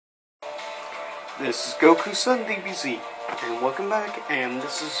This is Goku-san DBZ, and welcome back, and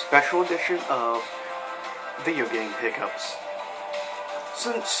this is a special edition of video game pickups.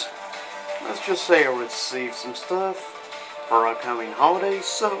 Since, let's just say I received some stuff for upcoming holidays,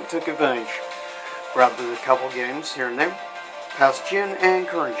 so took advantage. Grabbed a couple games here and there, past gen and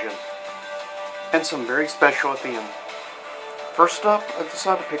current gen, and some very special at the end. First up, I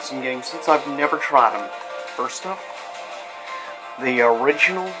decided to pick some games since I've never tried them. First up, the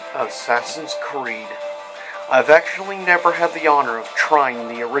original Assassin's Creed. I've actually never had the honor of trying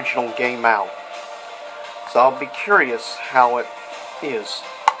the original game out, so I'll be curious how it is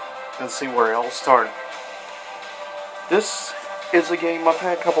and see where it all started. This is a game I've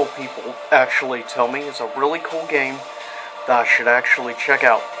had a couple people actually tell me is a really cool game that I should actually check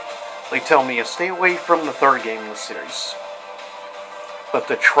out. They tell me to stay away from the third game in the series, but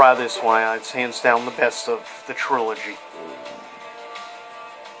to try this one, it's hands down the best of the trilogy.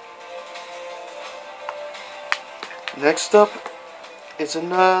 Next up is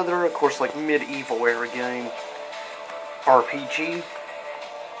another, of course, like medieval era game, RPG.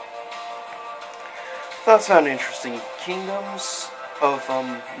 That sounds interesting. Kingdoms of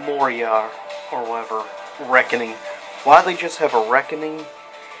Moria, or whatever, Reckoning. Why they just have a Reckoning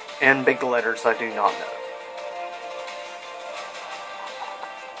and big letters, I do not know.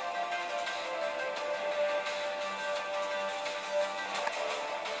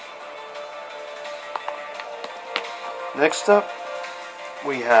 Next up,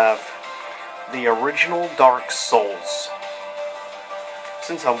 we have the original Dark Souls.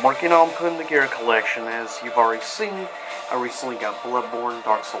 Since I'm working on putting together a collection, as you've already seen, I recently got Bloodborne,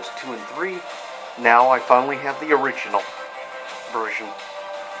 Dark Souls 2 and 3. Now I finally have the original version.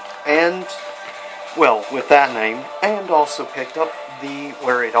 And, well, with that name, and also picked up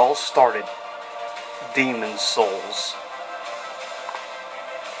where it all started, Demon's Souls.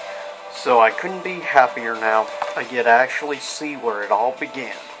 So I couldn't be happier now. I get to actually see where it all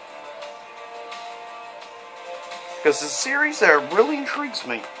began. Because it's a series that really intrigues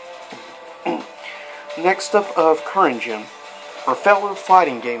me. Next up of current gen, for fellow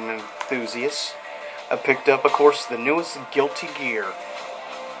fighting game enthusiasts, I picked up, of course, the newest Guilty Gear.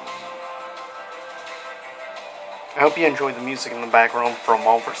 I hope you enjoy the music in the background from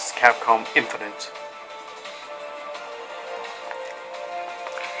Marvel vs. Capcom Infinite.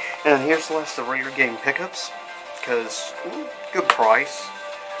 And here's the list of rare game pickups, because good price.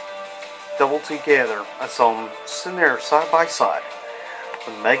 Double together, I saw them sitting there side by side.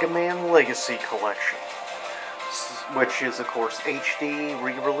 The Mega Man Legacy Collection, which is of course HD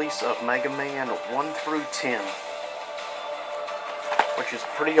re-release of Mega Man 1 through 10, which is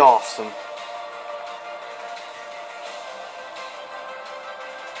pretty awesome.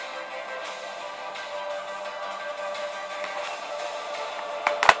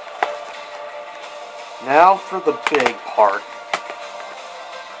 Now for the big part,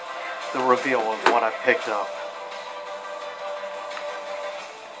 the reveal of what I picked up.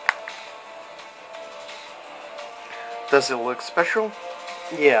 Does it look special?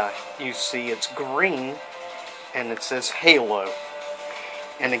 Yeah, you see it's green and it says Halo,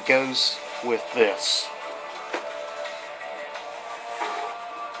 and it goes with this.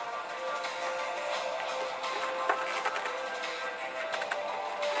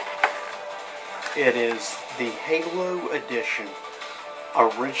 It is the Halo Edition,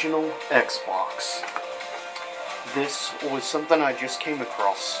 original Xbox. This was something I just came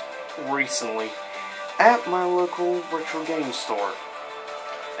across recently at my local retro game store,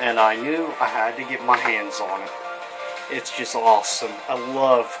 and I knew I had to get my hands on it. It's just awesome. I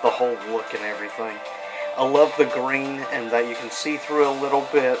love the whole look and everything. I love the green and that you can see through a little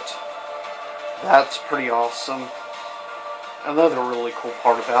bit. That's pretty awesome. Another really cool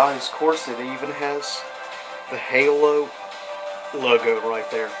part about it is, of course, it even has the Halo logo right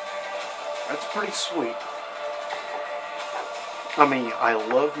there. That's pretty sweet. I mean, I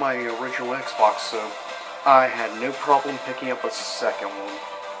love my original Xbox, so I had no problem picking up a second one,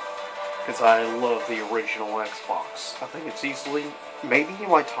 because I love the original Xbox. I think it's easily, maybe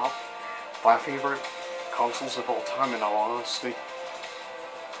my top 5 favorite consoles of all time, in all honesty.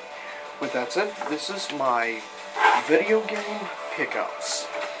 With that said, this is my video game pickups.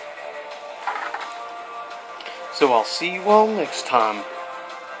 So I'll see you all next time.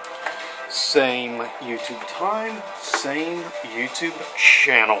 Same YouTube time, same YouTube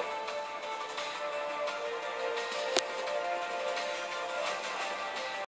channel.